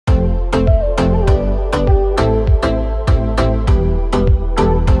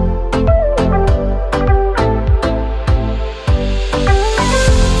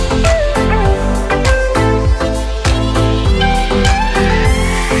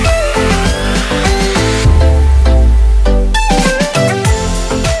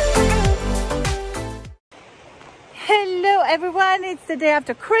the day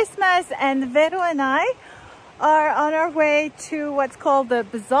after Christmas, and Véro and I are on our way to what's called the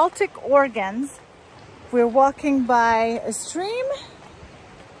Basaltic Organs. We're walking by a stream.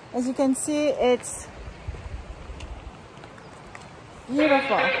 As you can see, it's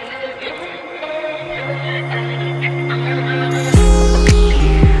beautiful.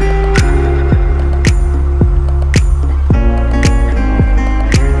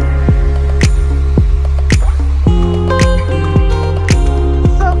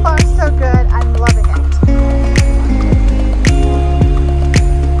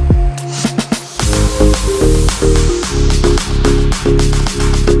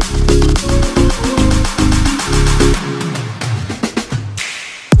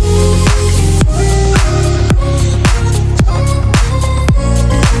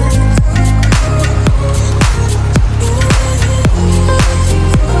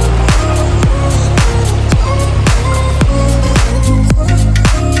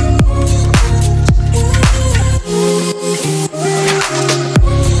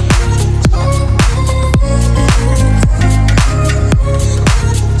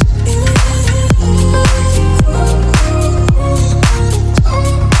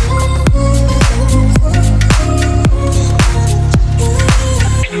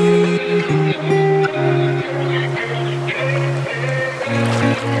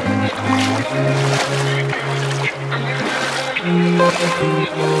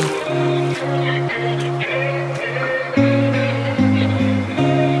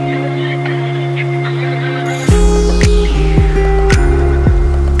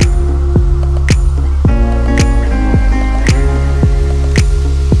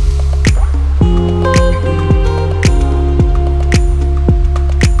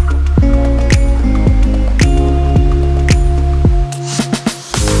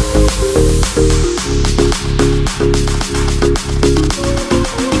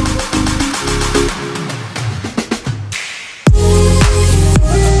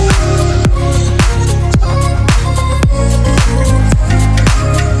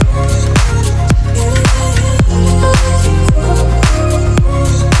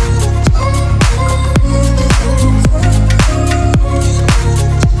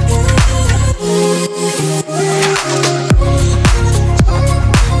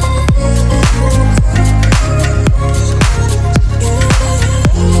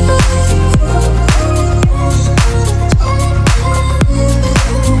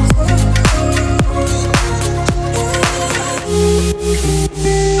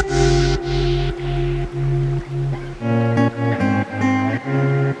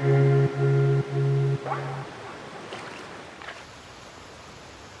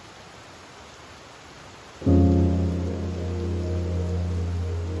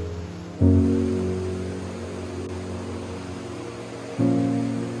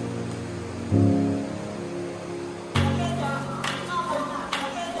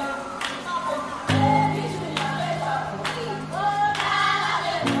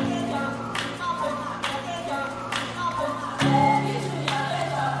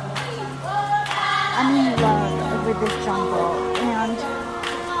 I'm in love with this jungle and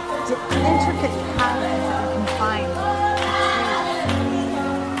the intricate patterns that you can find in trees.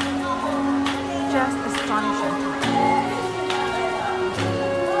 Just astonishing to me.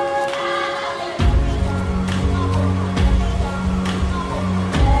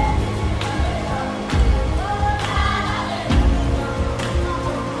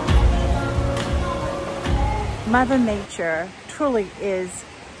 Mother Nature truly is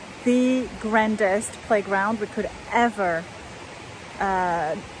the grandest playground we could ever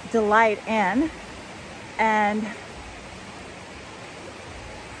delight in. And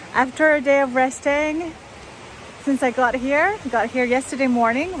after a day of resting, since I got here yesterday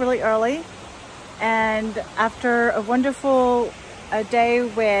morning really early, and after a wonderful day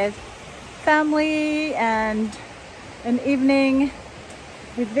with family and an evening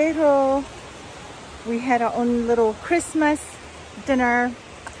with Véro, we had our own little Christmas dinner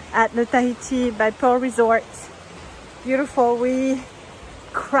at the Tahiti by Pearl Resort. Beautiful. We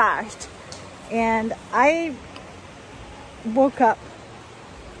crashed and I woke up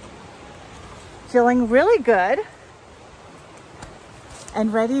feeling really good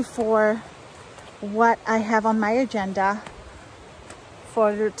and ready for what I have on my agenda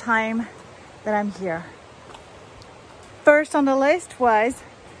for the time that I'm here. First on the list was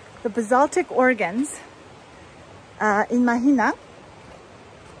the Basaltic Organs in Mahina.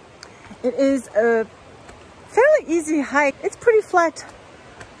 It is a fairly easy hike. It's pretty flat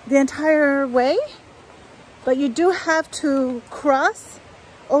the entire way, but you do have to cross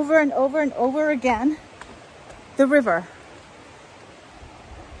over and over and over again the river.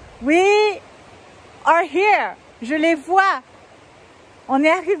 We are here. Je les vois. On est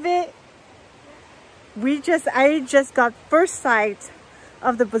arrivé. I just got first sight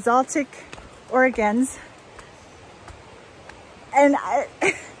of the basaltic organs. And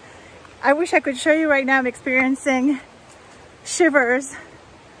I wish I could show you right now. I'm experiencing shivers,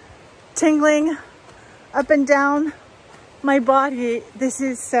 tingling up and down my body. This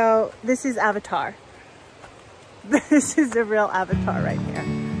is Avatar. This is a real Avatar right here.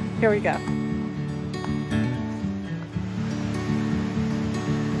 Here we go.